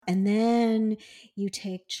And then you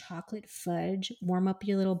take chocolate fudge, warm up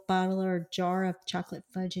your little bottle or jar of chocolate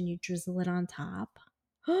fudge, and you drizzle it on top.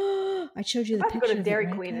 I showed you the I'm about to go picture to of it, Dairy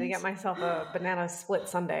right, Queen and get guys? myself a banana split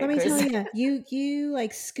sundae. Let me tell 'cause- you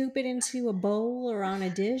like scoop it into a bowl or on a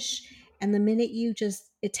dish, and the minute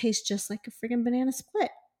it tastes just like a friggin' banana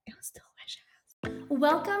split. It was delicious.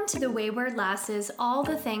 Welcome to the Wayward Lasses All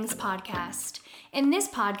the Things podcast. In this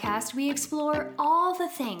podcast, we explore all the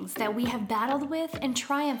things that we have battled with and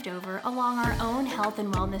triumphed over along our own health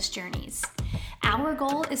and wellness journeys. Our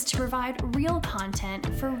goal is to provide real content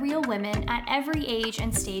for real women at every age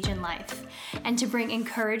and stage in life, and to bring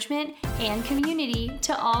encouragement and community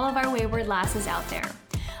to all of our wayward lasses out there.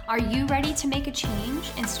 Are you ready to make a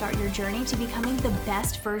change and start your journey to becoming the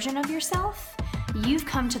best version of yourself? You've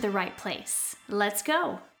come to the right place. Let's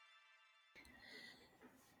go.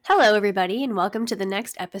 Hello, everybody, and welcome to the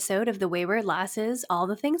next episode of the Wayward Lasses All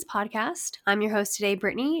the Things podcast. I'm your host today,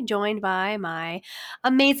 Brittany, joined by my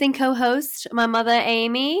amazing co-host, my mother,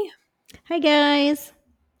 Amy. Hi, guys.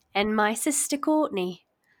 And my sister, Courtney.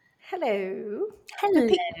 Hello. Hello.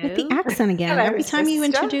 With the accent again. Hello, Every time you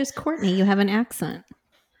sister. introduce Courtney, you have an accent.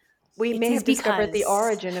 We may is have discovered the because-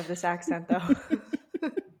 origin of this accent, though.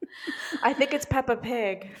 I think it's Peppa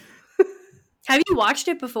Pig. Have you watched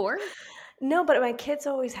it before? No, but my kids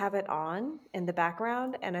always have it on in the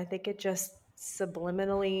background, and I think it just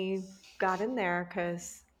subliminally got in there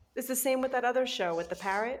because it's the same with that other show with the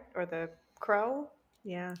parrot or the crow.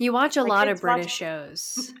 Yeah. You watch a My lot of kids watch- British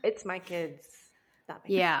shows. It's my kids. Not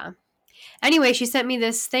me. Yeah. Anyway, she sent me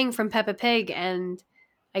this thing from Peppa Pig, and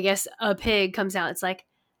I guess a pig comes out. It's like,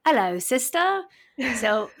 hello, sister.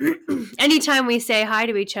 So anytime we say hi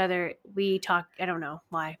to each other, we talk. I don't know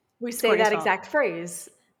why. We say Courtney's that fault. exact phrase.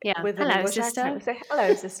 Yeah. With an Hello, English sister. accent. We say,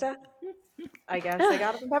 hello, sister. I guess I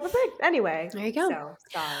got it from Peppa Pig. Anyway. There you go. So,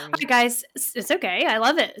 sorry. All right, guys, it's okay. I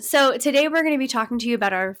love it. So today we're going to be talking to you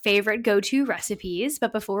about our favorite go-to recipes.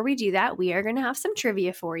 But before we do that, we are going to have some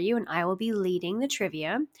trivia for you, and I will be leading the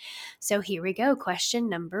trivia. So here we go. Question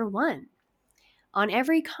number 1. On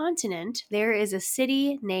every continent, there is a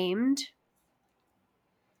city named...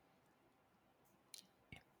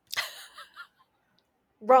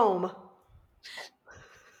 Rome.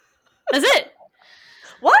 That's it.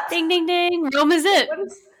 What? Ding, ding, ding. Rome is it.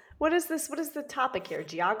 What is this? What is the topic here?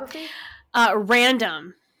 Geography?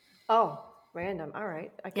 Random. Oh, random. All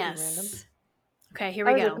right. I can do Yes. random. Okay, here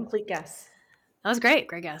That we was a go. complete guess. That was great.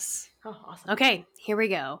 Great guess. Oh, awesome. Okay, here we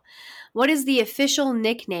go. What is the official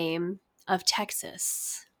nickname of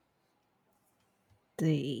Texas?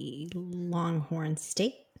 The Longhorn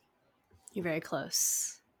State. You're very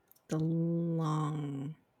close. The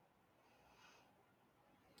long...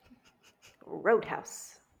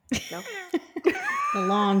 Roadhouse. No? The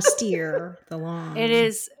long steer. The long... It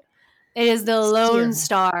is the Lone Steer.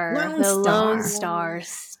 Star. Lone the Lone Star. Star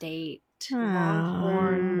State.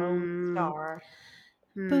 Longhorn, Mm. Lone Star.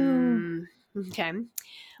 Boo. Okay.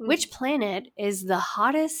 Which planet is the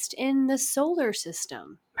hottest in the solar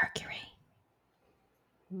system?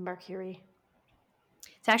 Mercury.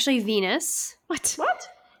 It's actually Venus. What? What?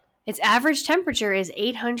 Its average temperature is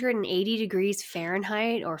 880 degrees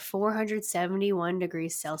Fahrenheit or 471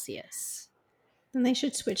 degrees Celsius. Then they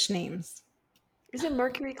should switch names. Isn't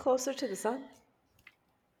Mercury closer to the sun?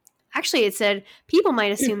 Actually, it said people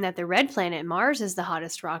might assume that the red planet Mars is the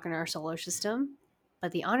hottest rock in our solar system,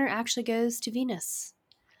 but the honor actually goes to Venus.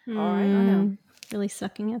 All right, I know. Really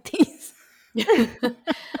sucking at these.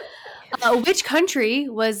 Which country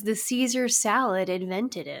was the Caesar salad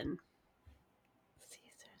invented in?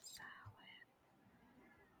 Caesar salad.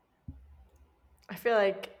 I feel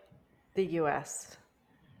like the U.S.,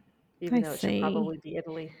 even I though it say- should probably be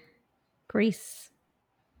Italy. Greece.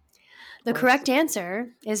 The correct answer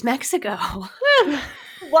is Mexico.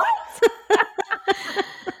 What?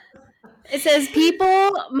 It says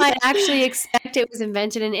people might actually expect it was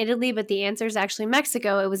invented in Italy, but the answer is actually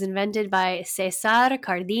Mexico. It was invented by Cesar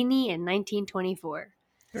Cardini in 1924.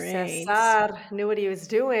 Great. Cesar knew what he was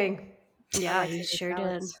doing. Yeah, I like he Caesar sure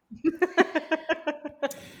did. salads.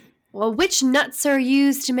 Well, which nuts are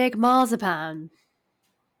used to make marzipan?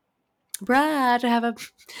 Brad, I have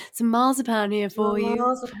some marzipan here for you.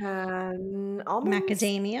 Marzipan. Almonds?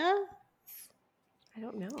 Macadamia. I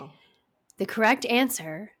don't know. The correct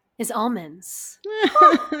answer is almonds.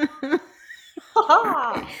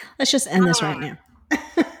 Let's just end this right now.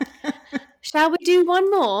 Shall we do one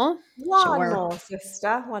more? One Sure. more,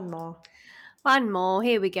 sister. One more. One more.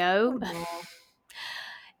 Here we go. One more.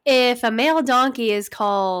 If a male donkey is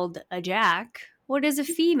called a jack, what is a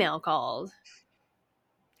female called?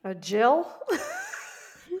 A Jill?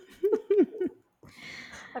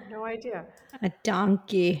 have no idea. A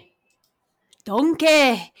donkey.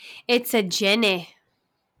 Donkey. It's a Jenny.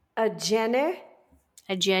 A Jenny?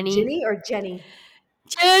 A Jenny. Ginny or Jenny?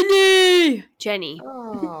 Jenny. Jenny.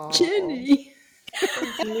 Oh, Jenny.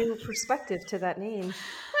 brings new perspective to that name.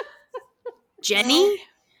 Jenny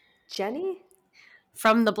Jenny?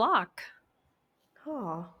 from the block.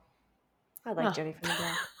 Oh, I like Oh. Jenny from the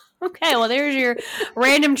block. Okay, well, there's your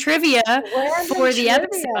random trivia Random for the trivia.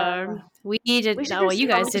 episode. We need to. We should Oh, do well, you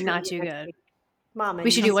guys song did not trivia do next good. week. Mom We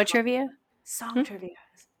and should do what trivia? song trivia.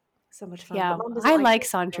 So much fun. Yeah, But Mom doesn't I like like it,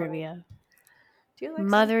 song so- trivia. Do you like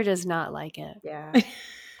Mother does not like it. song? Yeah.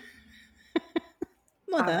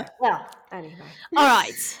 All Mother. right. Well, anyway. All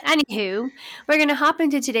right. Anywho, we're going to hop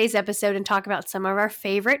into today's episode and talk about some of our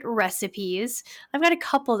favorite recipes. I've got a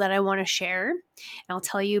couple that I want to share, and I'll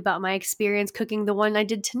tell you about my experience cooking the one I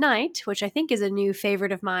did tonight, which I think is a new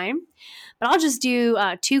favorite of mine. But I'll just do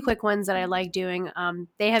two quick ones that I like doing.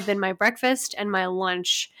 They have been my breakfast and my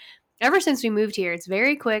lunch ever since we moved here. It's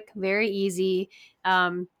very quick, very easy.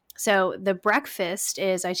 So the breakfast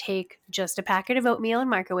is I take just a packet of oatmeal and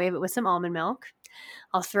microwave it with some almond milk.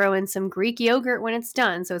 I'll throw in some Greek yogurt when it's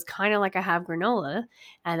done, so it's kind of like I have granola,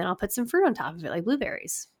 and then I'll put some fruit on top of it, like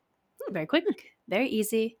blueberries. Very quick, very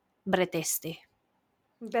easy, very tasty.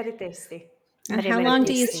 Very tasty. And Very, how very long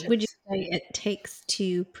tasty. would you say it takes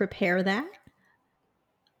to prepare that?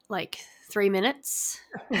 Like 3 minutes.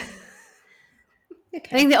 I Okay.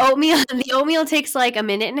 think the oatmeal takes like a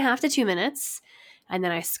minute and a half to 2 minutes, and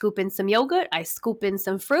then I scoop in some yogurt, I scoop in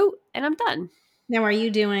some fruit, and I'm done. Now, are you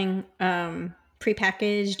doing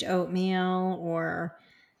prepackaged oatmeal or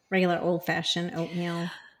regular old-fashioned oatmeal?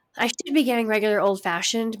 I should be getting regular old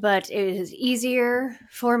fashioned, but it is easier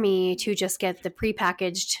for me to just get the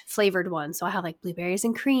prepackaged flavored one. So I have like blueberries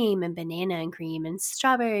and cream and banana and cream and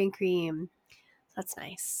strawberry and cream. That's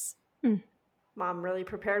nice. Mom really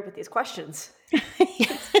prepared with these questions. I'm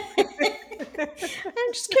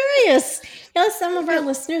just curious. You know, some of our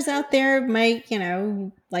listeners out there might,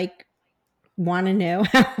 like want to know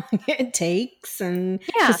how long it takes, and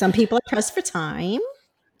Yeah. because some people are pressed for time.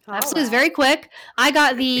 Absolutely, it's very quick. I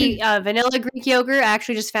got the vanilla Greek yogurt. I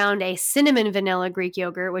actually just found a cinnamon vanilla Greek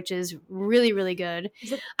yogurt, which is really, really good.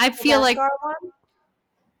 Is it I feel like, Madagascar one?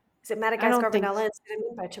 Is it Madagascar think vanilla and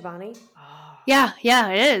cinnamon by Chobani? Oh. yeah,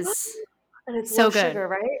 it is. And it's So low good. sugar,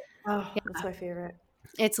 right? Oh, that's my favorite.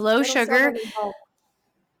 It's low They don't sell sugar. them in bulk.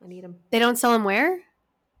 I need them. They don't sell them where?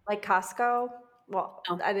 Like Costco. Well,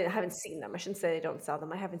 Oh. I haven't seen them. I shouldn't say they don't sell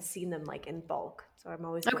them. I haven't seen them like in bulk. So I'm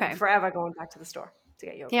always Okay. forever going back to the store to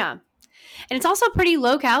get yogurt. Yeah. And it's also pretty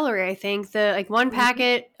low calorie, I think. The like one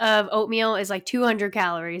packet of oatmeal is like 200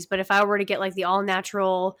 calories, but if I were to get like the all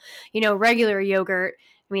natural, regular yogurt,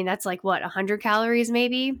 I mean that's like what, 100 calories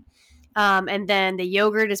maybe. And then the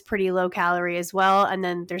yogurt is pretty low calorie as well, and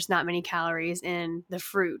then there's not many calories in the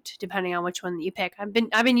fruit depending on which one that you pick. I've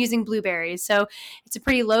been using blueberries, so it's a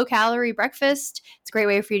pretty low calorie breakfast. It's a great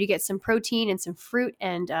way for you to get some protein and some fruit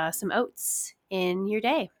and some oats in your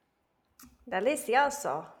day.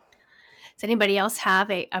 Delicioso. Does anybody else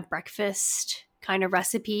have a breakfast kind of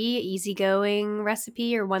recipe, easygoing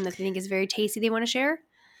recipe, or one that they think is very tasty they want to share?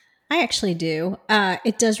 I actually do.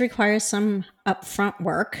 It does require some upfront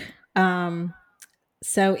work.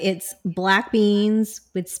 So it's black beans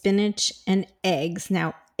with spinach and eggs.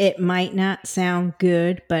 Now, it might not sound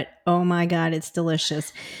good, but oh my God, it's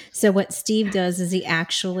delicious. So what Steve does is he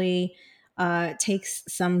actually takes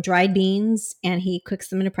some dried beans and he cooks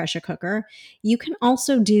them in a pressure cooker. You can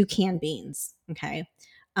also do canned beans. Okay.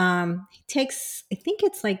 He takes, I think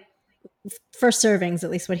it's like, for servings, at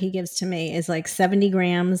least what he gives to me is like 70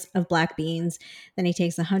 grams of black beans. Then he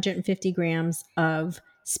takes 150 grams of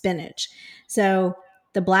spinach. So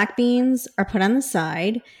the black beans are put on the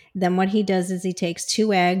side. Then what he does is he takes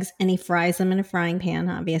 2 eggs and he fries them in a frying pan,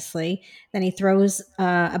 obviously. Then he throws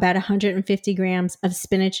about 150 grams of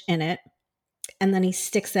spinach in it. And then he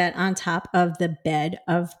sticks that on top of the bed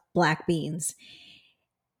of black beans.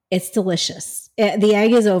 It's delicious. The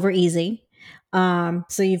egg is over easy.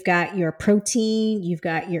 So you've got your protein, you've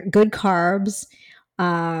got your good carbs,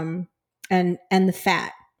 and the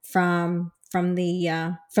fat from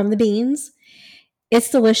the beans. It's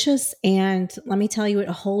delicious, and let me tell you, it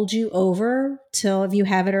holds you over till if you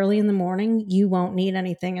have it early in the morning, you won't need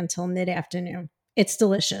anything until mid-afternoon. It's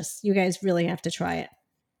delicious. You guys really have to try it.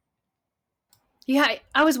 Yeah,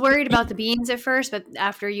 I was worried about the beans at first, but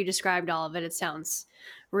after you described all of it, it sounds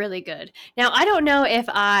really good. Now, I don't know if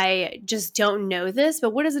I just don't know this,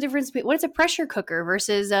 but what is the difference? What is a pressure cooker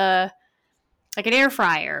versus like an air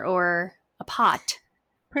fryer or a pot?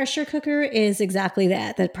 Pressure cooker is exactly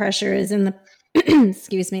that. The pressure is in the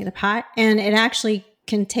excuse me, the pot, and it actually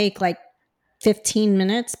can take like 15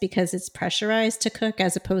 minutes because it's pressurized to cook,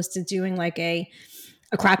 as opposed to doing like a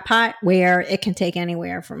crock pot where it can take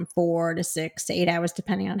anywhere from 4 to 6 to 8 hours,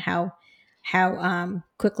 depending on how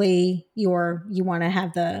quickly you want to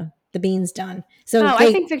have the beans done. So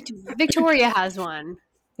I think Victoria has one.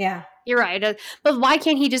 yeah. You're right. But why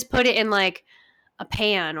can't he just put it in like a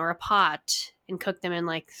pan or a pot and cook them in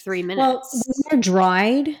like 3 minutes? Well, when they're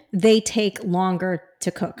dried, they take longer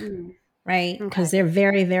to cook. Right? Because they're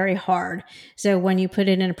very, very hard. So when you put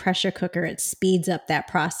it in a pressure cooker, it speeds up that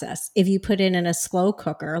process. If you put it in a slow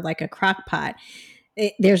cooker, like a crock pot,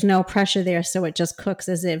 there's no pressure there. So it just cooks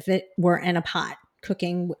as if it were in a pot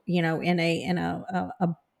cooking, in a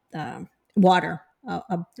water,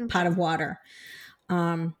 a pot of water.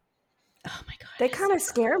 Oh my God. They kind of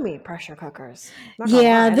scare me, pressure cookers.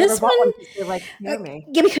 Yeah, this one, they like scare me.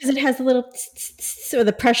 Yeah, because it has a little sort of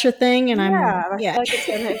the pressure thing, and I feel like it's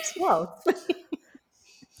gonna explode.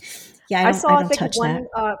 Yeah, I saw I don't touch one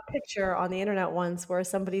that. picture on the internet once where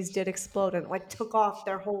somebody's did explode and like took off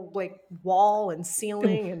their whole like wall and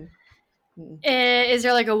ceiling and. Is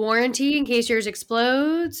there like a warranty in case yours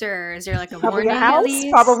explodes, or is there like a Probably warning your house? at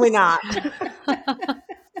least? Probably not.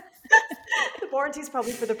 The warranty's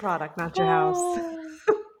probably for the product, not your house.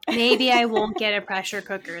 Maybe I won't get a pressure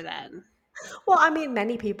cooker then. Well, I mean,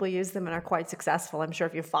 many people use them and are quite successful. I'm sure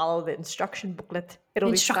if you follow the instruction booklet,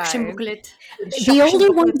 it'll be fine. Booklet. The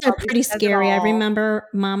older ones are pretty scary. I remember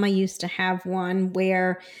Mama used to have one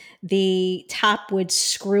where the top would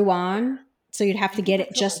screw on. So you'd have to get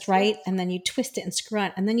it just right, and then you twist it and screw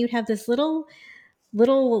on, and then you'd have this little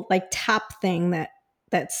like top thing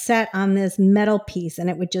that sat on this metal piece, and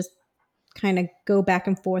it would just kind of go back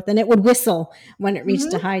and forth, and it would whistle when it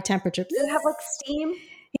reached a high temperature. Did it have like steam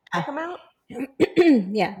come out?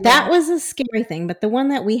 Yeah, that was a scary thing, but the one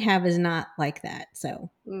that we have is not like that. So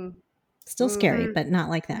still scary, but not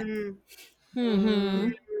like that.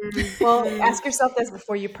 Well, ask yourself this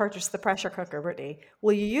before you purchase the pressure cooker, Brittany.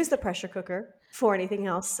 Will you use the pressure cooker for anything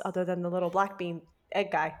else other than the little black bean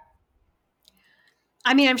egg guy?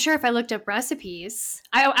 I mean, I'm sure if I looked up recipes,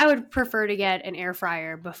 I would prefer to get an air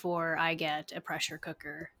fryer before I get a pressure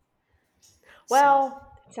cooker.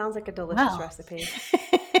 Well, it sounds like a delicious recipe.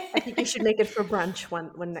 I think you should make it for brunch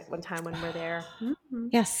one time when we're there.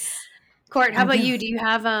 Yes. Court, how about you? Do you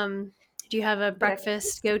have a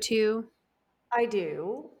breakfast go-to? I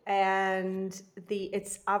do, and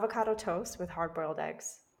it's avocado toast with hard-boiled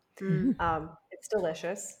eggs. It's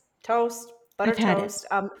delicious. Toast, butter toast.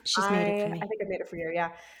 She's made it for me. I think I made it for you.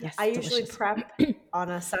 Yeah. Yes, I usually prep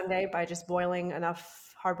on a Sunday by just boiling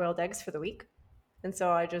enough hard-boiled eggs for the week, and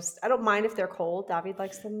so I don't mind if they're cold. David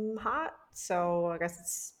likes them hot, so I guess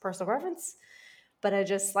it's personal preference. But I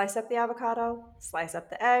just slice up the avocado, slice up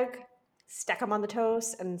the egg, stack them on the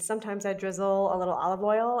toast, and sometimes I drizzle a little olive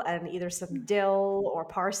oil and either some dill or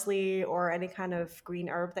parsley or any kind of green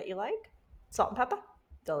herb that you like. Salt and pepper.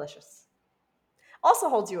 Delicious. Also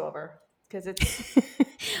holds you over because it's...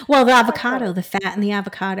 Well, the avocado, the fat in the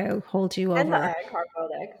avocado holds you over. And the egg,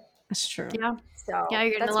 hard-boiled egg. That's true. Yeah. So yeah,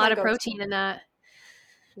 you're getting a lot of protein in that.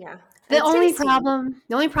 Yeah. The only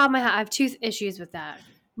problem I have two issues with that.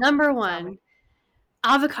 Number one,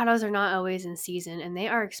 avocados are not always in season, and they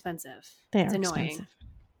are expensive. It's annoying.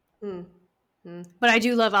 But I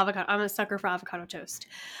do love avocado. I'm a sucker for avocado toast.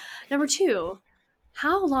 Number two,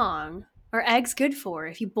 how long are eggs good for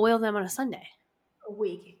if you boil them on a Sunday? A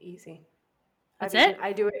week, easy. That's it?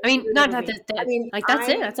 I do it. I mean, not that. I mean, like that's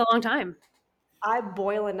it. That's a long time. I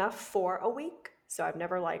boil enough for a week, so I've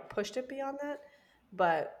never like pushed it beyond that.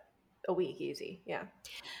 But a week, easy. Yeah.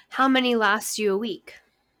 How many last you a week?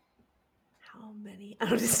 How many? I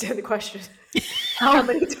don't understand the question. How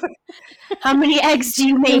many? How many eggs do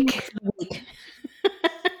you make a week?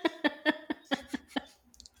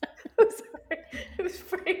 I'm sorry. It was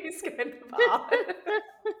phrased kind of odd.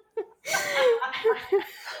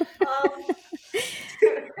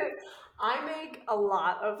 I make a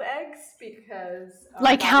lot of eggs because...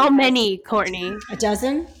 like how many, Courtney? A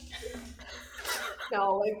dozen?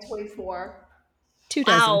 No, like 24. 2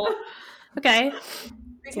 dozen. Wow. Okay.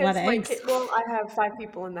 Because a lot of eggs. I have 5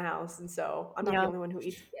 people in the house, and so I'm not the only one who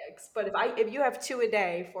eats the eggs. But if you have 2 a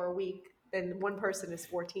day for a week, then one person is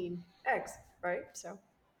 14 eggs, right? So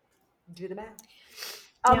do the math.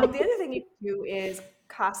 The other thing you can do is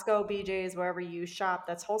Costco, BJ's, wherever you shop,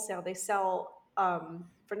 that's wholesale. They sell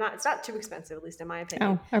it's not too expensive, at least in my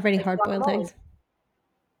opinion. Oh, already hard-boiled eggs.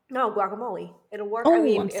 No, guacamole. It'll work. Oh, I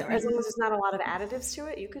mean, as long as there's not a lot of additives to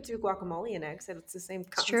it, you could do guacamole and eggs, and it's the same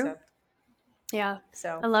concept. True. Yeah.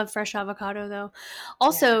 So I love fresh avocado, though.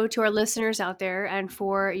 Also, to our listeners out there, and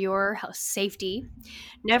for your safety,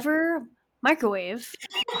 never microwave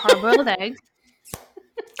a hard-boiled egg.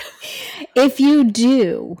 If you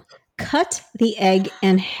do, cut the egg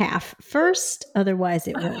in half first, otherwise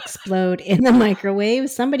it will explode in the microwave.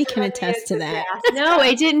 Somebody can attest to that. No,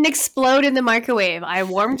 it didn't explode in the microwave. I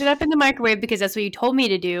warmed it up in the microwave because that's what you told me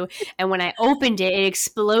to do. And when I opened it, it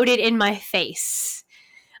exploded in my face.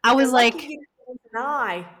 I was like, an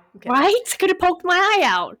eye. Right? Could have poked my eye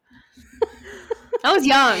out. I was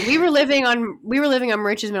young. We were living on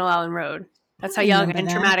Rich's Middle Island Road. That's how young and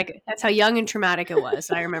traumatic. That's how young and traumatic it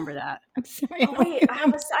was. I remember that. I'm sorry. Oh, wait, I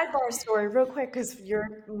have a sidebar story real quick because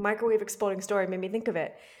your microwave exploding story made me think of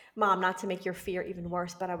it. Mom, not to make your fear even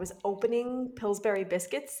worse, but I was opening Pillsbury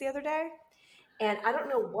biscuits the other day, and I don't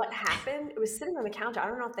know what happened. It was sitting on the counter. I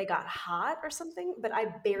don't know if they got hot or something, but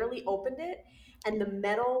I barely opened it, and the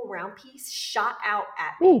metal round piece shot out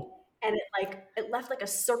at me. Ooh. And it left like a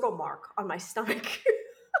circle mark on my stomach.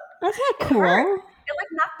 That's not cool. It like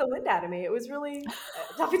knocked the wind out of me. It was really.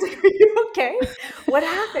 Duffy's like, "Are you okay? What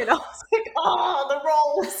happened?" I was like, "Oh, the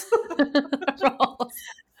rolls."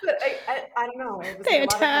 But I don't know. It was They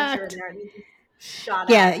like a lot of pressure in attacked. there. And it just shot out.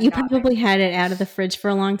 Yeah, you probably had it out of the fridge for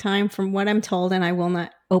a long time, from what I'm told, and I will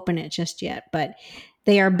not open it just yet. But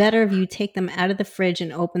they are better if you take them out of the fridge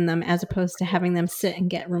and open them, as opposed to having them sit and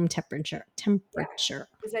get room temperature.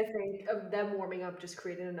 Because I think of them warming up just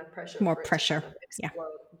created enough pressure. More for it pressure. to kind of explode. Yeah.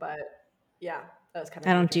 But yeah, that was kind of.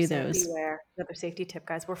 I don't do so those. beware. Another safety tip,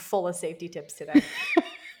 guys. We're full of safety tips today.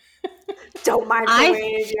 Don't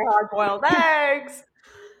microwave your hard-boiled eggs.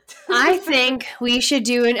 I think we should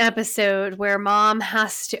do an episode where Mom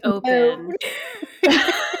has to open.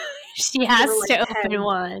 She has to open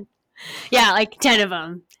one. Yeah, like 10 of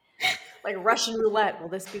them. Like Russian roulette. Will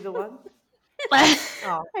this be the one? I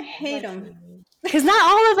hate them. Because not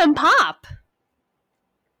all of them pop.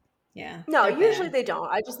 Yeah. No, usually they don't.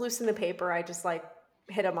 I just loosen the paper. I just like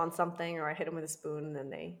hit them on something, or I hit them with a spoon, and then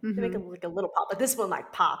they make like a little pop. But this one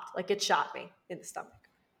like popped. Like it shot me in the stomach.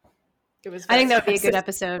 It was. I think that would be a good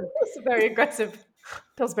episode. It's a very aggressive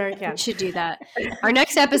Pillsbury can. We should do that. Our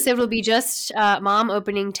next episode will be just Mom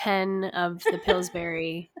opening 10 of the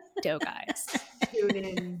Pillsbury dough guys. Tune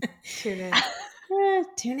in.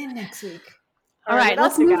 Tune in next week. All right,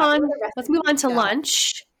 let's move on. Let's move on to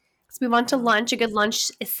lunch. Let's move on to lunch. A good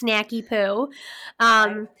lunch snacky poo.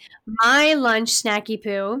 My lunch snacky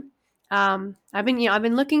poo. I've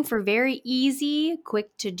been looking for very easy,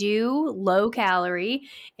 quick to do, low calorie.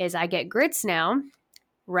 Is I get grits now.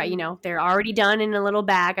 Right, they're already done in a little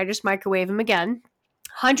bag. I just microwave them again.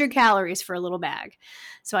 100 calories for a little bag.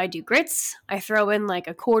 So I do grits. I throw in like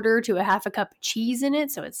a quarter to a half a cup of cheese in it,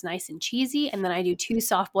 so it's nice and cheesy. And then I do 2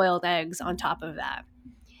 soft-boiled eggs on top of that.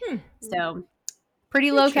 So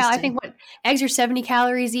pretty low cal. I think eggs are 70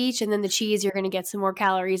 calories each, and then the cheese, you're going to get some more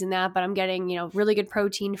calories in that. But I'm getting really good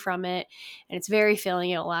protein from it, and it's very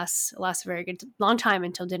filling. It'll last a very good long time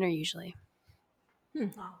until dinner usually.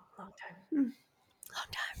 Long time. Long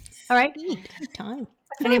time. All right. Time.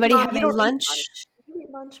 Anybody have any lunch? You eat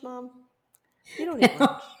lunch, Mom? You don't eat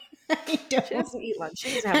lunch. I don't. She doesn't eat lunch.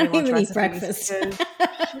 She doesn't have any lunch eat breakfast.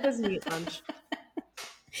 She doesn't eat lunch.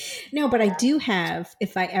 No, but I do have,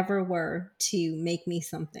 if I ever were to make me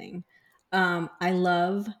something, I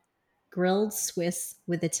love grilled Swiss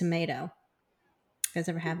with a tomato. You guys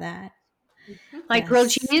ever have that? Like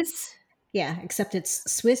grilled cheese? Yeah, except it's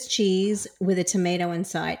Swiss cheese with a tomato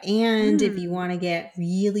inside. And if you want to get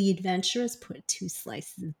really adventurous, put 2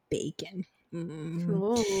 slices of bacon.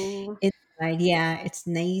 Inside. Yeah, it's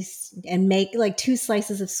nice. And make like 2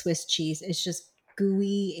 slices of Swiss cheese. It's just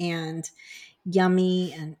gooey and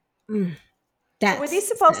yummy. And were these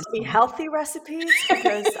supposed to be healthy recipes?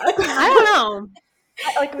 Because I don't know.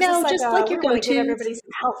 Like, was no, this just like your go-to. Give everybody some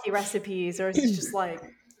healthy recipes, or is it just like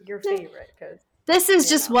your favorite? Because this is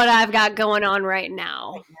just what I've got going on right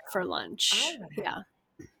now for lunch. Yeah.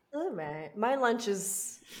 All right. My lunch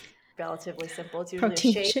is relatively simple. It's usually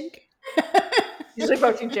protein a shake. Usually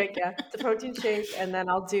protein shake, yeah. It's a protein shake. And then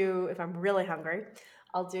I'll do, if I'm really hungry,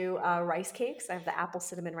 I'll do rice cakes. I have the apple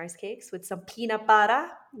cinnamon rice cakes with some peanut butter,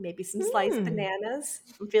 maybe some sliced bananas.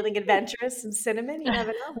 I'm feeling adventurous, some cinnamon. You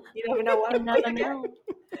never know. You never know what. You never know.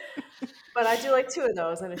 But I do like 2 of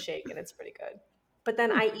those in a shake, and it's pretty good. But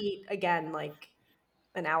then I eat, again, like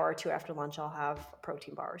an hour or 2 after lunch, I'll have a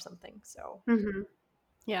protein bar or something. So,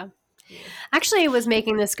 yeah. Actually, I was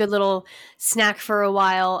making this good little snack for a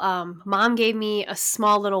while. Mom gave me a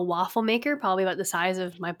small little waffle maker, probably about the size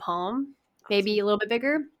of my palm, maybe a little bit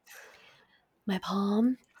bigger. My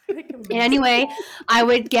palm. And anyway, I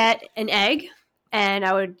would get an egg and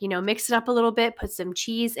I would, mix it up a little bit, put some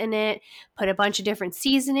cheese in it, put a bunch of different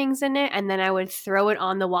seasonings in it, and then I would throw it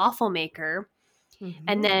on the waffle maker.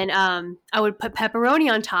 And then I would put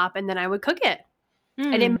pepperoni on top, and then I would cook it.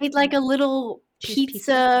 And it made like a little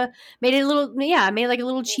pizza. Made it a little, made like a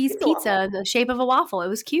little cheese pizza in the shape of a waffle. It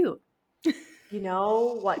was cute. You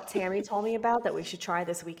know what Tammy told me about that we should try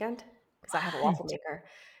this weekend? Because I have a waffle maker.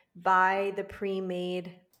 Buy the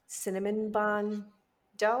pre-made cinnamon bun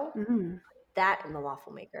dough. That in the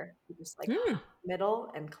waffle maker. You just like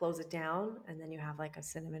middle and close it down, and then you have like a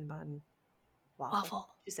cinnamon bun waffle.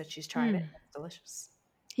 She said she's tried it. It's delicious.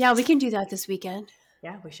 Yeah, we can do that this weekend.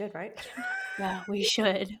 Yeah, we should, right? Yeah, we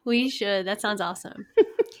should. We should. That sounds awesome.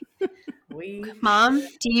 Mom,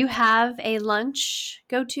 do you have a lunch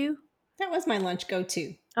go-to? That was my lunch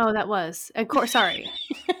go-to. Oh, that was. Of course, sorry.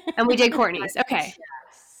 And we did Courtney's. Okay.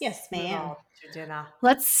 Yes, ma'am.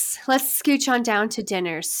 Let's scooch on down to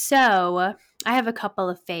dinner. So I have a couple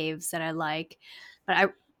of faves that I like, but I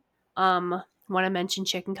want to mention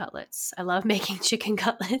chicken cutlets. I love making chicken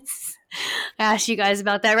cutlets. I asked you guys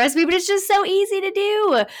about that recipe, but it's just so easy to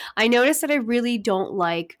do. I noticed that I really don't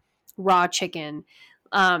like raw chicken.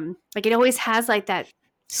 Like it always has like that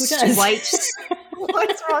white.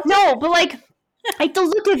 What's wrong? No, but like the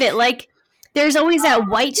look of it, like there's always that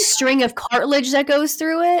white string of cartilage that goes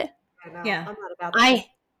through it. I know. Yeah. I'm not about that.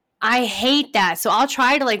 I hate that. So I'll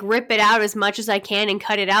try to like rip it out as much as I can and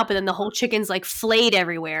cut it out, but then the whole chicken's like flayed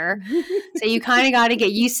everywhere. So you kind of got to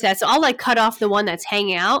get used to that. So I'll like cut off the one that's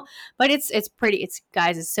hanging out, but it's pretty.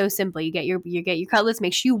 Guys, it's so simple. You get your cutlets.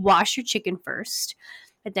 Make sure you wash your chicken first,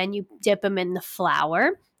 but then you dip them in the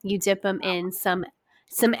flour. You dip them in some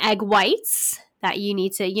egg whites that you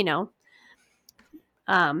need to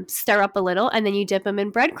stir up a little, and then you dip them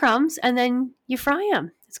in breadcrumbs, and then you fry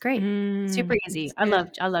them. It's great. Super easy. I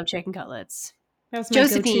love chicken cutlets. That was my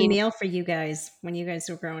go-to meal for you guys when you guys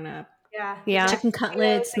were growing up. Yeah. Chicken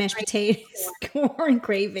cutlets, mashed potatoes, corn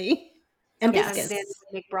gravy, and biscuits.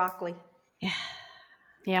 Make broccoli.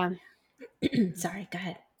 Yeah. Sorry, go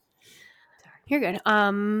ahead. You're good.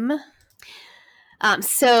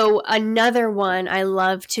 So another one I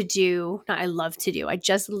love to do. Not I love to do. I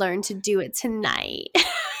just learned to do it tonight.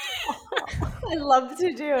 I love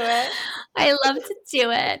to do it. I love to do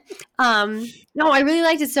it. No, I really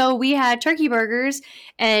liked it. So we had turkey burgers,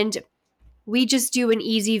 and we just do an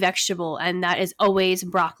easy vegetable, and that is always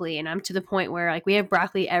broccoli. And I'm to the point where like we have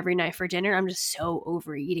broccoli every night for dinner. I'm just so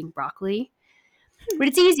over eating broccoli. But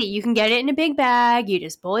it's easy. You can get it in a big bag. You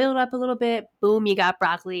just boil it up a little bit. Boom, you got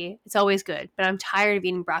broccoli. It's always good. But I'm tired of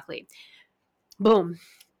eating broccoli. Boom.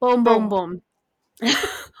 Boom, boom, boom.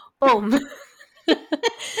 Boom.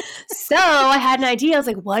 So I had an idea. I was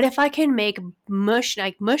like, what if I can make mush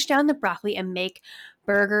down the broccoli and make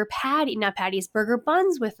burger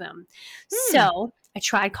buns with them? So I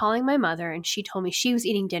tried calling my mother, and she told me she was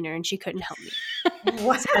eating dinner and she couldn't help me.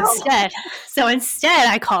 Wow. So instead,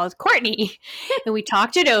 I called Courtney, and we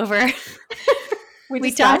talked it over. We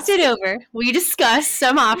discussed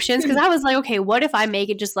some options, because I was like, okay, what if I make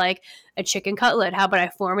it just like a chicken cutlet? How about I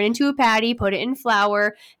form it into a patty, put it in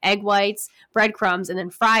flour, egg whites, breadcrumbs, and then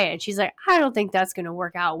fry it? And she's like, I don't think that's going to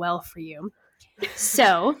work out well for you.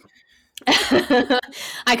 So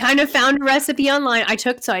I kind of found a recipe online. I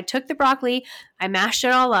took the broccoli, I mashed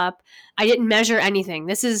it all up. I didn't measure anything.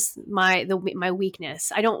 This is my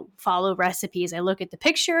weakness. I don't follow recipes. I look at the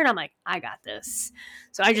picture and I'm like, I got this.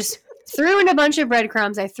 So I just threw in a bunch of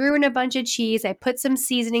breadcrumbs. I threw in a bunch of cheese. I put some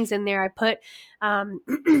seasonings in there. I put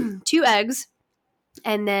 2 eggs.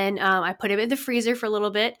 And then I put them in the freezer for a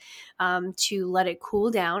little bit to let it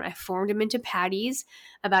cool down. I formed them into patties,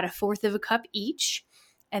 about 1/4 of a cup each.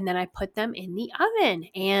 And then I put them in the oven.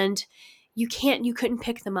 And you couldn't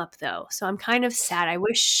pick them up though. So I'm kind of sad.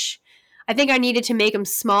 I think I needed to make them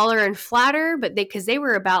smaller and flatter, but because they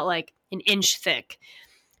were about like an inch thick.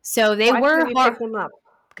 So they were hard. Pick them up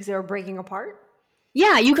because they were breaking apart?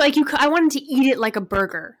 Yeah, I wanted to eat it like a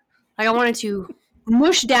burger. Like I wanted to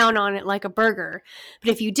mush down on it like a burger.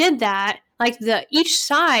 But if you did that, like each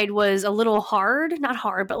side was a little hard, not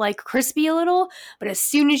hard, but like crispy a little. But as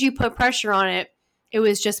soon as you put pressure on it, it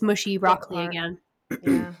was just mushy broccoli again.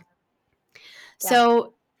 Yeah.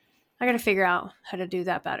 So I got to figure out how to do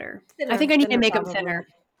that better. I think I need to make them thinner.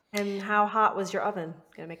 And how hot was your oven?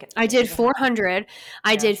 Gonna make it. I did 400.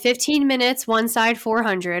 I did 15 minutes, one side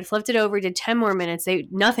 400, flipped it over, did 10 more minutes.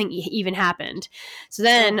 Nothing even happened. So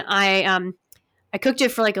then I cooked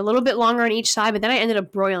it for like a little bit longer on each side, but then I ended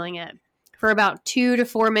up broiling it for about 2 to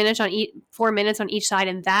 4 minutes on each side,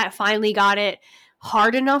 and that finally got it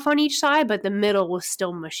hard enough on each side, but the middle was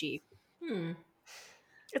still mushy.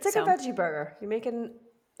 It's like a veggie burger. You're making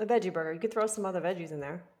a veggie burger. You could throw some other veggies in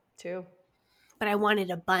there too. But I wanted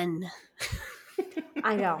a bun.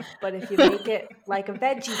 I know, but if you make it like a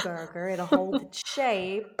veggie burger, it'll hold its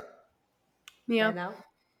shape. Yeah. You know?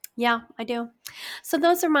 Yeah, I do. So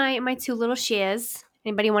those are my two little shares.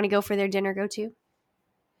 Anybody want to go for their dinner go-to?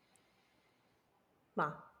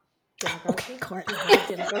 Ma, dinner go-to? Okay, Court. You have a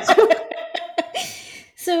dinner go-to?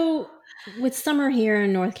 So, with summer here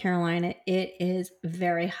in North Carolina, it is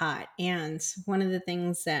very hot. And one of the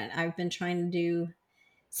things that I've been trying to do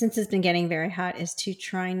since it's been getting very hot is to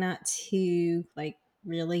try not to like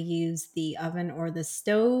really use the oven or the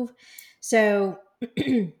stove. So,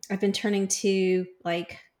 I've been turning to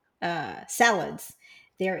like salads.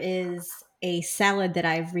 There is a salad that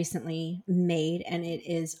I've recently made and it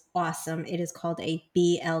is awesome. It is called a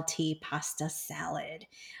BLT pasta salad.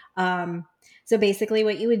 Um, so basically,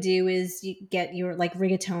 what you would do is you get your like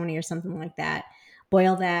rigatoni or something like that,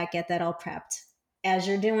 boil that, get that all prepped. As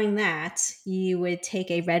you're doing that, you would take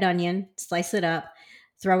a red onion, slice it up,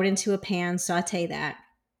 throw it into a pan, saute that.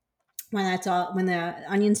 When the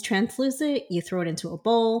onion's translucent, you throw it into a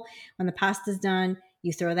bowl. When the pasta's done,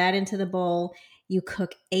 you throw that into the bowl. You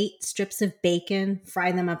cook 8 strips of bacon,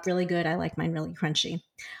 fry them up really good. I like mine really crunchy.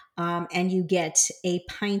 And you get a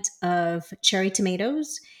pint of cherry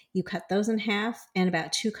tomatoes. You cut those in half and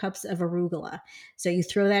about 2 cups of arugula. So you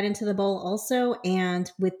throw that into the bowl also.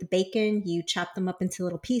 And with the bacon, you chop them up into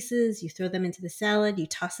little pieces. You throw them into the salad. You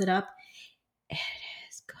toss it up. It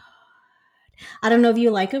is good. I don't know if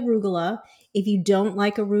you like arugula. If you don't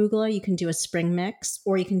like arugula, you can do a spring mix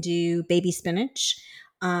or you can do baby spinach.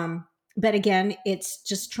 But again, it's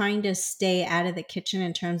just trying to stay out of the kitchen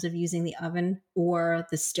in terms of using the oven or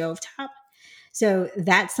the stovetop. So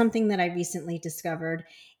that's something that I recently discovered.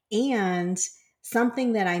 And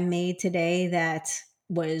something that I made today that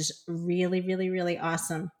was really, really, really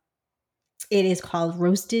awesome. It is called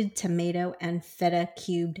roasted tomato and feta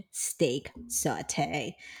cubed steak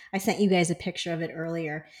saute. I sent you guys a picture of it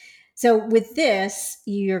earlier. So with this,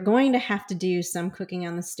 you're going to have to do some cooking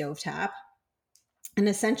on the stovetop. And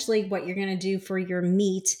essentially what you're going to do for your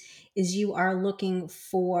meat is you are looking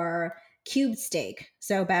for cube steak.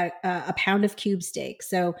 So about a pound of cube steak.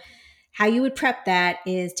 So how you would prep that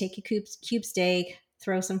is take your cube steak,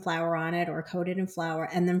 throw some flour on it or coat it in flour,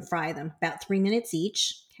 and then fry them about 3 minutes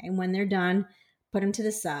each. Okay, when they're done, put them to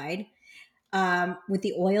the side. With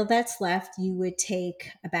the oil that's left, you would take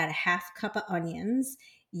about a half cup of onions.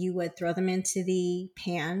 You would throw them into the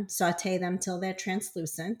pan, saute them till they're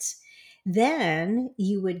translucent. Then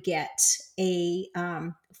you would get a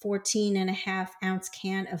 14 and a half ounce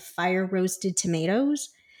can of fire roasted tomatoes,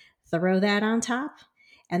 throw that on top,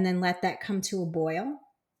 and then let that come to a boil.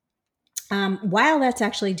 While that's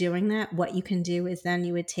actually doing that, what you can do is then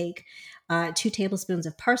you would take 2 tablespoons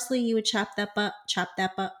of parsley. You would chop that up. Tap,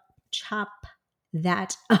 tap,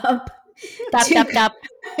 tap.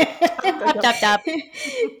 Tap, tap, tap.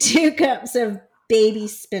 2 cups of baby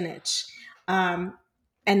spinach.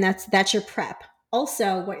 And that's your prep.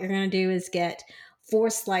 Also, what you're going to do is get 4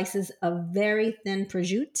 slices of very thin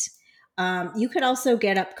prosciutto. You could also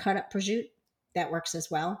get cut up prosciutto. That works as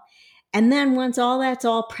well. And then once all that's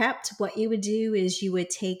all prepped, what you would do is you would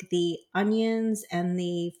take the onions and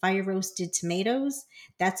the fire roasted tomatoes.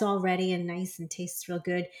 That's all ready and nice and tastes real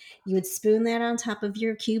good. You would spoon that on top of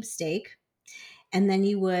your cube steak. And then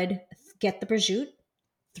you would get the prosciutto,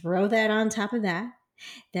 throw that on top of that.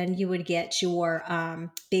 Then you would get your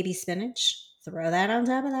baby spinach, throw that on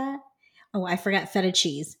top of that. Oh, I forgot feta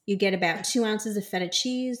cheese. You get about 2 ounces of feta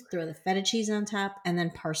cheese, throw the feta cheese on top, and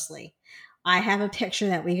then parsley. I have a picture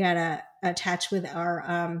that we got to attach with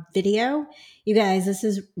our video. You guys, this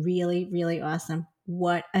is really, really awesome.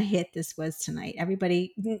 What a hit this was tonight.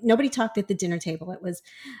 Nobody talked at the dinner table. It was,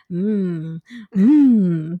 You're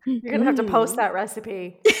going to have to post that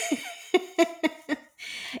recipe.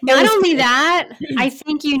 Not only that, I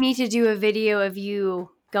think you need to do a video of you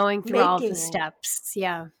going through all the steps.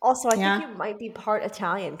 Yeah. Also, I think you might be part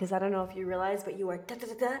Italian because I don't know if you realize, but you are da da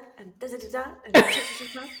da da and da da da da and da da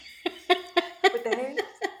da with the hands.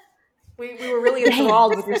 We were really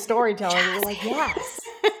enthralled with your storytelling. We were like, yes,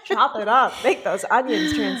 chop it up, make those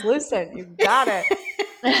onions translucent. You got it.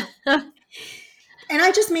 And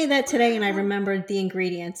I just made that today and I remembered the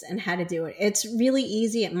ingredients and how to do it. It's really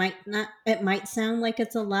easy. It might sound like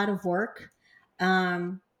it's a lot of work.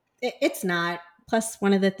 It's not. Plus,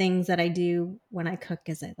 one of the things that I do when I cook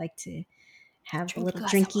is I like to have a little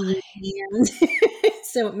drinky hand.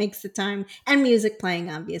 So it makes the time, and music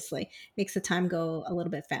playing, obviously, makes the time go a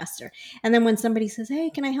little bit faster. And then when somebody says, hey,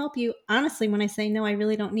 can I help you? Honestly, when I say, no, I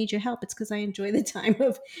really don't need your help, it's because I enjoy the time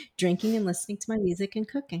of drinking and listening to my music and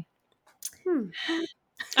cooking.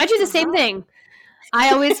 I do the same thing. I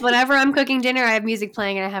always, whenever I'm cooking dinner, I have music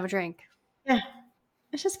playing and I have a drink. Yeah.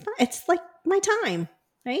 It's just fun. It's like my time,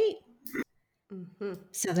 right? Mm-hmm.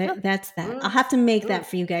 So that's that. I'll have to make that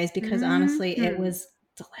for you guys because honestly, it was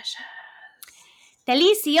delicious.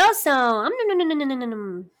 Delicioso.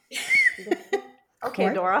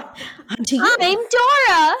 Okay, Dora. On to you. I'm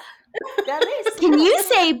Dora. Can you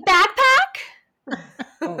say backpack?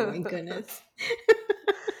 Oh my goodness.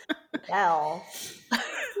 Well,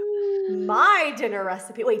 my dinner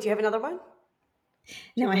recipe. Wait, do you have another one?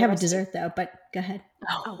 No, I have a dessert though, but go ahead.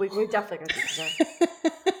 Oh, we're definitely going to do dessert.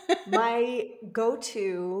 My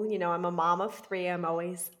go-to, I'm a mom of 3. I'm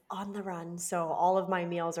always on the run. So all of my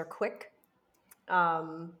meals are quick.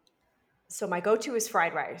 So my go-to is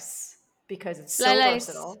fried rice because it's so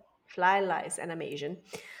versatile. Fly lice, and I'm Asian.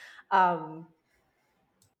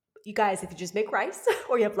 You guys, if you just make rice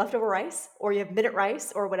or you have leftover rice or you have minute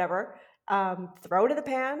rice or whatever, throw it in the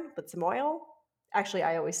pan with some oil. Actually,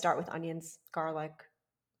 I always start with onions, garlic,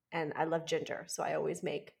 and I love ginger. So I always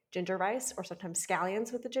make ginger rice or sometimes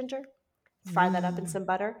scallions with the ginger. Fry that up in some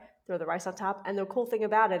butter, throw the rice on top. And the cool thing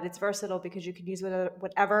about it, it's versatile because you can use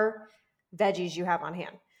whatever veggies you have on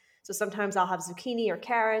hand. So sometimes I'll have zucchini or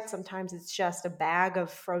carrots. Sometimes it's just a bag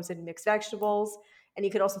of frozen mixed vegetables. And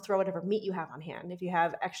you could also throw whatever meat you have on hand. If you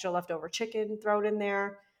have extra leftover chicken, throw it in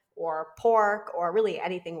there, or pork, or really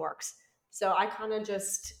anything works. So I kind of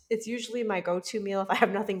it's usually my go-to meal. If I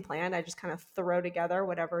have nothing planned, I just kind of throw together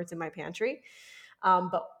whatever is in my pantry.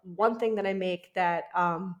 But one thing that I make that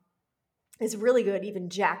is really good, even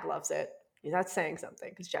Jack loves it. That's saying something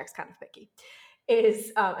because Jack's kind of picky.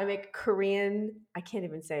 Is I make Korean, I can't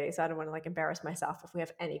even say it, so I don't want to embarrass myself if we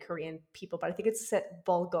have any Korean people, but I think it's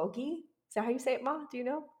bulgogi. Is that how you say it, Ma? Do you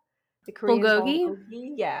know? The Korean bulgogi?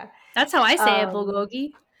 Yeah. That's how I say it,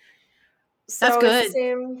 bulgogi. That's good. It's the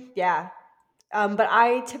same, yeah. But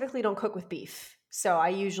I typically don't cook with beef. So I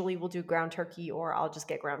usually will do ground turkey or I'll just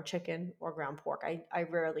get ground chicken or ground pork. I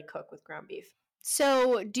rarely cook with ground beef.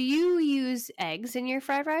 So do you use eggs in your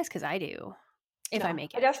fried rice? Because I do. If I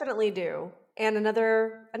make it. I definitely do. And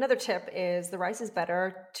another tip is the rice is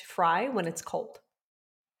better to fry when it's cold.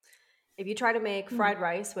 If you try to make fried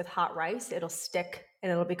rice with hot rice, it'll stick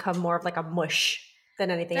and it'll become more of like a mush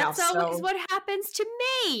than anything else. That's always what happens to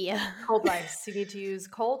me. Cold rice. You need to use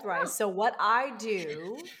cold rice. So what I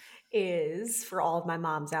do is, for all of my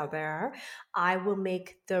moms out there, I will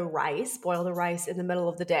make boil the rice in the middle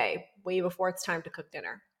of the day, way before it's time to cook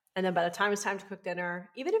dinner. And then by the time it's time to cook dinner,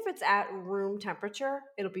 even if it's at room temperature,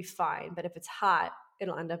 it'll be fine. But if it's hot,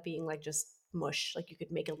 it'll end up being just mush. You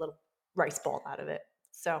could make a little rice ball out of it.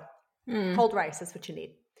 So cold rice is what you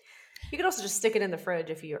need. You could also just stick it in the fridge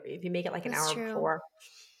if you make it an hour before.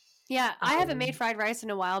 Yeah, I haven't made fried rice in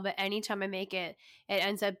a while, but anytime I make it, it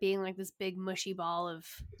ends up being this big mushy ball of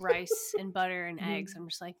rice and butter and eggs. I'm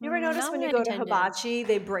just you ever notice when you go to hibachi,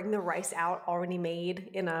 they bring the rice out already made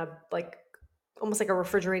in a almost like a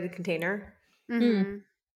refrigerated container? Mm-hmm.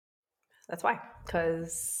 That's why,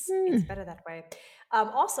 because it's better that way.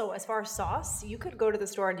 Also, as far as sauce, you could go to the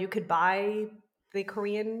store and you could buy the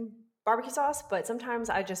Korean barbecue sauce, but sometimes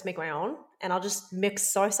I just make my own and I'll just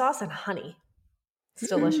mix soy sauce and honey. It's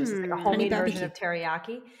delicious. It's like a homemade version of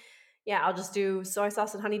teriyaki. Yeah, I'll just do soy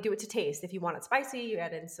sauce and honey, do it to taste. If you want it spicy, you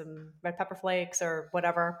add in some red pepper flakes or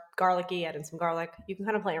whatever, garlicky, add in some garlic. You can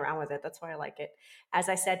kind of play around with it. That's why I like it. As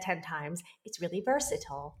I said 10 times, it's really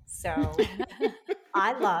versatile. So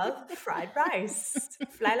I love fried rice,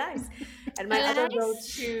 fly rice. And my other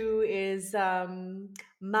go-to is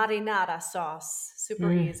marinara sauce.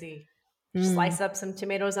 Super easy. Slice up some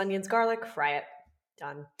tomatoes, onions, garlic, fry it.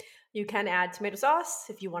 Done. You can add tomato sauce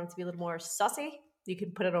if you want it to be a little more saucy. You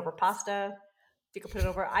can put it over pasta. You can put it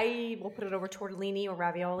over, I will put it over tortellini or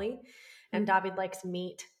ravioli. And David likes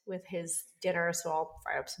meat with his dinner, so I'll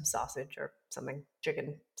fry up some sausage or something,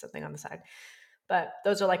 chicken, something on the side. But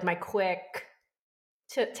those are my quick,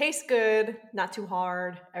 taste good, not too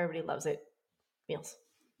hard. Everybody loves it. Meals.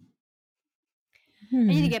 I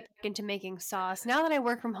need to get back into making sauce. Now that I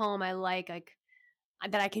work from home, I like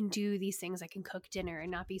that I can do these things. I can cook dinner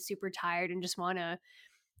and not be super tired and just want to,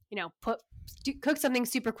 cook something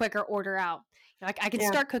super quick or order out. I can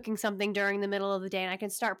start cooking something during the middle of the day and I can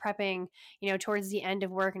start prepping, towards the end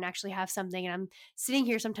of work and actually have something. And I'm sitting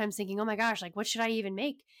here sometimes thinking, oh my gosh, what should I even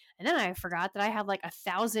make? And then I forgot that I have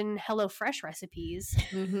 1,000 HelloFresh recipes.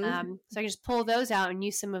 So I can just pull those out and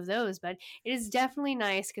use some of those. But it is definitely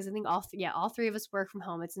nice because I think all three of us work from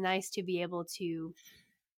home. It's nice to be able to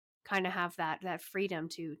kind of have that freedom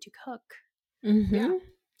to cook. Mm-hmm. Yeah,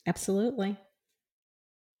 absolutely.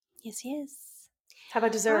 Yes. How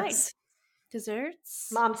about desserts? Right. Desserts.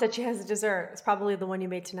 Mom said she has a dessert. It's probably the one you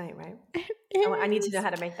made tonight, right? I need to know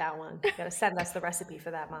how to make that one. You got to send us the recipe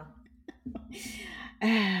for that, Mom. Do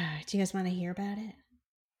you guys want to hear about it?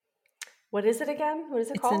 What is it again? What is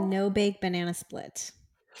it called? It's a no-bake banana split.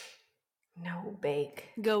 No bake.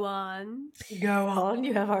 Go on. Go on.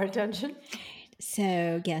 You have our attention.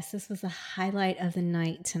 So, yes, this was the highlight of the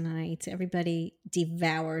night tonight. Everybody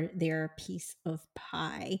devoured their piece of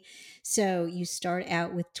pie. So, you start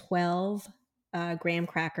out with 12 graham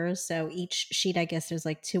crackers. So, each sheet, I guess there's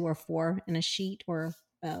like 2 or 4 in a sheet, or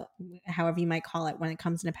however you might call it when it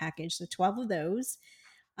comes in a package. So, 12 of those.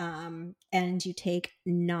 And you take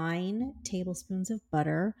 9 tablespoons of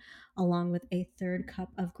butter along with a 1/3 cup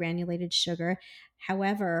of granulated sugar.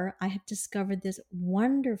 However, I have discovered this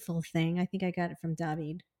wonderful thing. I think I got it from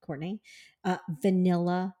David Courtney,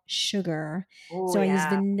 vanilla sugar. Ooh, So I use yeah,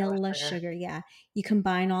 vanilla sugar. Yeah. You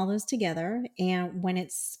combine all those together. And when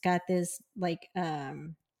it's got this like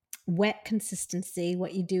wet consistency,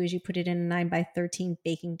 what you do is you put it in a 9x13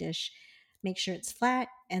 baking dish. Make sure it's flat,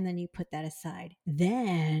 and then you put that aside.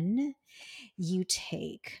 Then you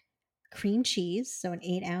take cream cheese, so an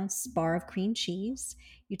 8-ounce bar of cream cheese.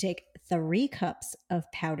 You take 3 cups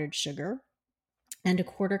of powdered sugar and a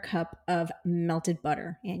 1/4 cup of melted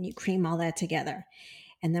butter, and you cream all that together.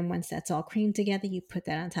 And then once that's all creamed together, you put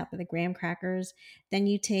that on top of the graham crackers. Then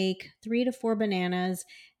you take 3 to 4 bananas.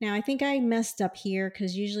 Now, I think I messed up here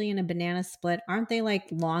because usually in a banana split, aren't they like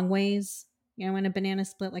long ways? You know, in a banana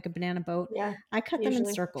split, like a banana boat. Yeah. I cut them in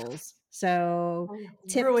circles. So,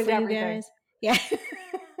 tip ruined for you everything. guys. Yeah.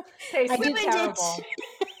 Tastes I did terrible.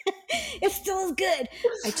 It still is good.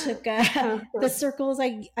 I took the circles.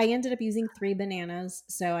 I ended up using 3 bananas.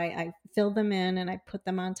 So I filled them in and I put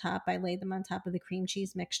them on top. I laid them on top of the cream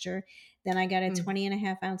cheese mixture. Then I got a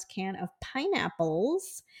 20.5-ounce can of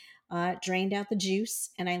pineapples, drained out the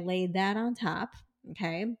juice, and I laid that on top.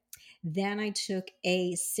 Okay. Then I took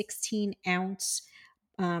a 16-ounce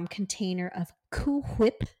container of Cool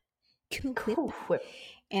Whip. Cool Whip.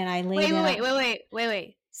 And I laid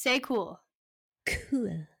Wait. Say cool.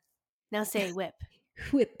 Cool. Now say whip.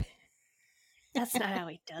 Whip. That's not how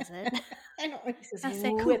he does it. I don't know. Now say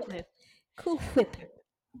cool whip. Cool Whip.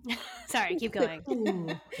 Sorry, keep going.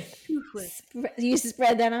 You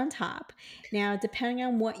spread that on top. Now, depending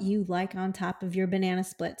on what you like on top of your banana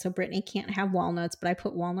split, so Brittany can't have walnuts, but I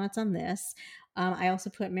put walnuts on this. I also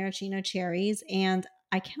put maraschino cherries, and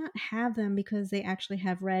I cannot have them because they actually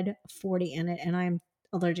have red 40 in it, and I'm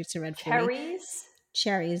allergic to red 40.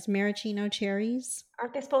 Cherries, maraschino cherries.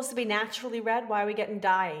 Aren't they supposed to be naturally red? Why are we getting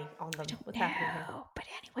dye on them? What's happening here? But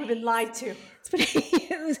anyway, we've been lied to.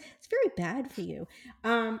 It's very bad for you.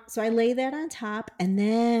 So I lay that on top, and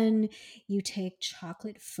then you take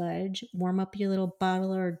chocolate fudge, warm up your little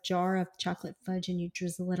bottle or jar of chocolate fudge, and you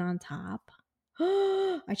drizzle it on top.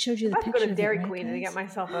 I showed you the picture. I'm going to Dairy of it, Queen right, and get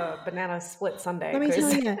myself a banana split sundae. Let me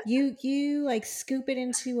tell you like scoop it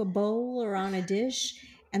into a bowl or on a dish,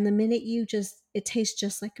 and the minute it tastes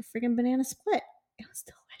just like a friggin' banana split. It was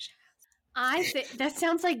delicious. I think that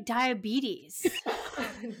sounds like diabetes.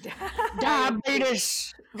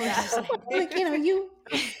 Diabetes. Like,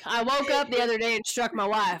 I woke up the other day and struck my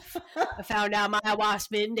wife. I found out my wife's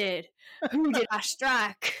been dead. Who did I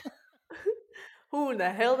strike? Who in the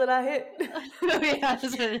hell did I hit? Look,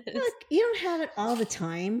 you don't have it all the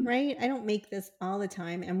time, right? I don't make this all the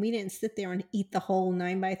time, and we didn't sit there and eat the whole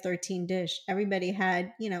 9x13 dish. Everybody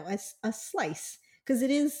had, a slice because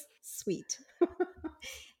it is sweet,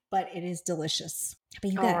 but it is delicious.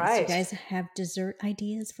 But you guys have dessert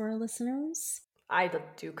ideas for our listeners? I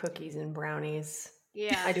do cookies and brownies.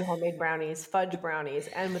 Yeah. I do homemade brownies, fudge brownies.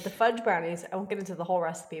 And with the fudge brownies, I won't get into the whole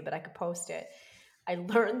recipe, but I could post it. I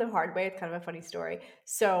learned the hard way. It's kind of a funny story.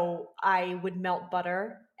 So I would melt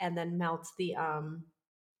butter and then melt the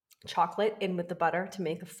chocolate in with the butter to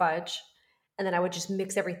make a fudge. And then I would just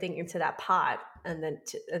mix everything into that pot and then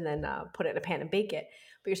put it in a pan and bake it.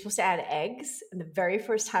 But you're supposed to add eggs. And the very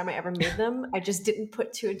first time I ever made them, I just didn't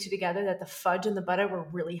put 2 and 2 together that the fudge and the butter were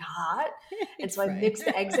really hot. And so I mixed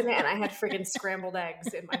the eggs in it, and I had friggin' scrambled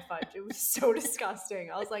eggs in my fudge. It was so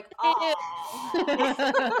disgusting. I was like, oh.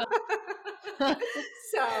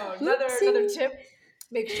 So another tip: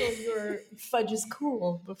 make sure your fudge is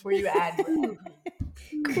cool before you add.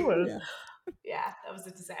 Cool. Yeah, that was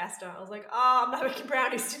a disaster. I was like, oh, I'm not making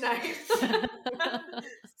brownies tonight.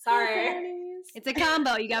 Sorry. It's a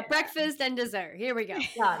combo. You got breakfast and dessert. Here we go.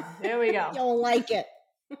 Done. There we go. You'll like it.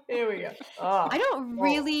 Here we go. Oh. I don't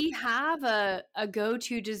really have a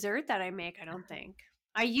go-to dessert that I make, I don't think.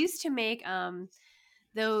 I used to make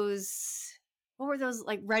those, what were those,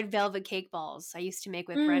 like red velvet cake balls I used to make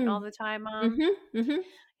with Brent all the time. I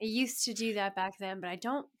used to do that back then, but I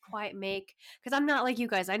don't quite make, because I'm not like you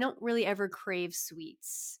guys. I don't really ever crave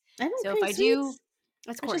sweets. I don't so crave if I sweets. do,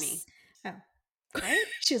 that's corny. Right?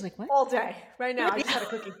 She was like, what? All day. Right now, I just had a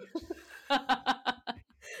cookie.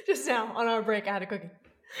 Just now, on our break, I had a cookie.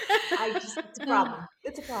 It's a problem.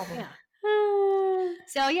 It's a problem. Yeah.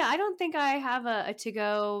 So yeah, I don't think I have a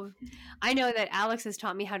to-go. I know that Alex has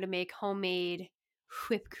taught me how to make homemade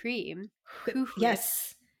whipped cream.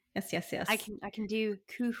 Yes. I can do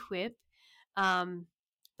Coup Whip.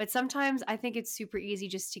 But sometimes I think it's super easy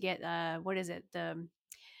just to get what is it? The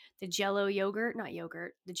Jello yogurt, not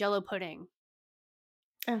yogurt, the Jello pudding.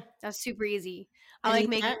 Oh, that's super easy. I like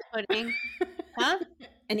making pudding. Huh?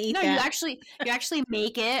 And eat no, that. you actually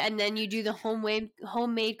make it, and then you do the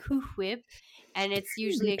homemade Coup Whip, and it's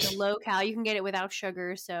usually like a low cal. You can get it without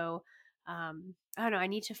sugar. So I don't know. I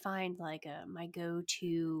need to find like my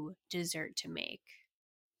go-to dessert to make.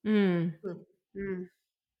 I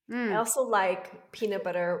also like peanut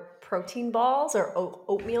butter protein balls or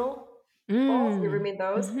oatmeal balls. You ever made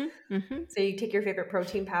those? So you take your favorite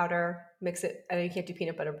protein powder, mix it. I know you can't do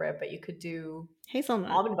peanut butter bread, but you could do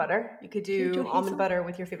hazelnut almond butter. You could do almond butter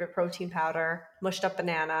with your favorite protein powder, mushed up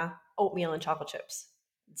banana, oatmeal, and chocolate chips.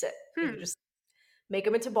 That's it. You can just make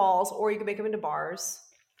them into balls, or you can make them into bars.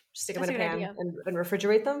 Just stick them in a pan and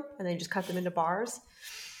refrigerate them, and then you just cut them into bars.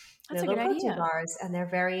 That's a little good protein idea. Bars, and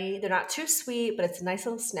they're not too sweet, but it's a nice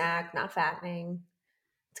little snack, not fattening.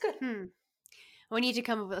 It's good. We need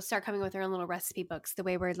to start coming with our own little recipe books, the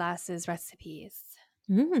Wayward Lasses recipes.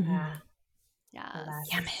 Yeah.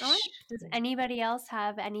 Right. Does anybody else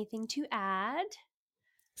have anything to add?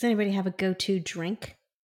 Does anybody have a go-to drink?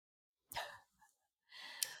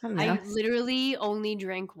 I literally only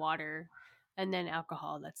drink water and then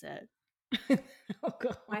alcohol. That's it.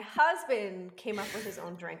 My husband came up with his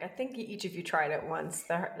own drink. I think each of you tried it once.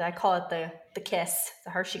 I call it the Kiss,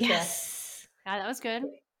 the Hershey Kiss. Yeah, that was good.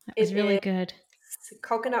 That was really good.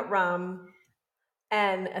 Coconut rum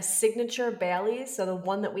and a signature Bailey's. So the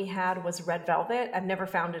one that we had was red velvet. I've never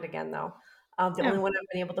found it again though. The only one I've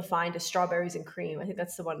been able to find is strawberries and cream. I think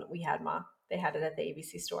that's the one that we had, Ma. They had it at the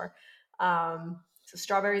ABC store. So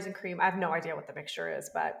strawberries and cream. I have no idea what the mixture is,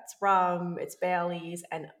 but it's rum, it's Bailey's,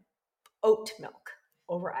 and oat milk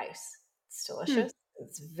over ice. It's delicious.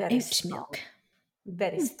 It's very strong. Milk.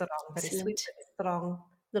 Very strong, very sweet, very strong.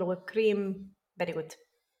 Little whipped cream. Very good.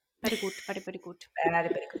 Very good. Very good.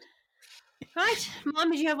 Very good. Right.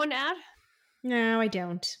 Mom, did you have one to add? No, I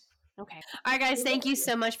don't. Okay. All right, guys. Thank you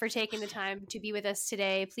so much for taking the time to be with us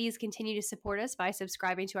today. Please continue to support us by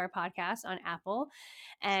subscribing to our podcast on Apple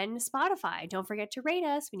and Spotify. Don't forget to rate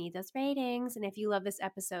us. We need those ratings. And if you love this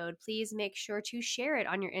episode, please make sure to share it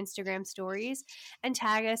on your Instagram stories and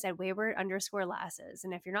tag us at wayward_lasses.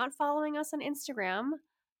 And if you're not following us on Instagram,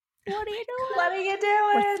 what are you doing? What are you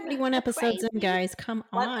doing? We're 31 episodes in, guys. Come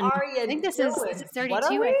on. What are you I think this doing? is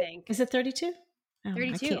 32, I think. Is it 32? Oh,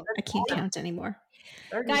 32. I can't count anymore.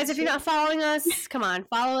 32. Guys, if you're not following us, come on,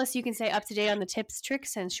 follow us. You can stay up to date on the tips,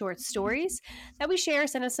 tricks, and short stories that we share.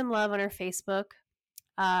 Send us some love on our Facebook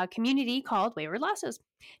community called Wayward Lasses.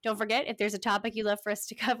 Don't forget, if there's a topic you'd love for us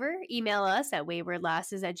to cover, email us at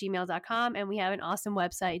waywardlasses@gmail.com. And we have an awesome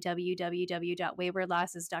website,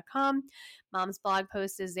 www.waywardlasses.com. Mom's blog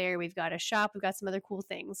post is there. We've got a shop. We've got some other cool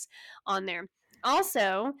things on there.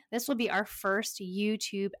 Also, this will be our first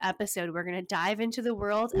YouTube episode. We're going to dive into the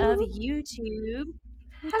world of YouTube.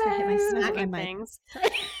 Things.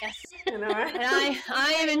 Yes. And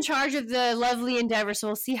I am in charge of the lovely endeavor. So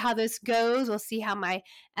we'll see how this goes. We'll see how my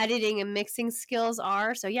editing and mixing skills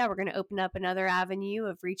are. So yeah, we're going to open up another avenue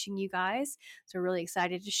of reaching you guys. So we're really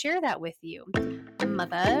excited to share that with you.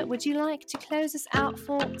 Mother, would you like to close us out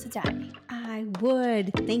for today? I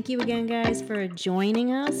would. Thank you again, guys, for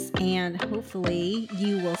joining us. And hopefully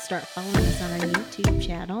you will start following us on our YouTube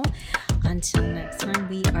channel. Until next time,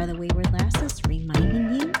 we are the Wayward Lasses,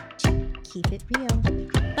 reminding you to keep it real.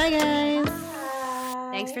 Bye, guys.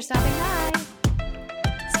 Thanks for stopping by.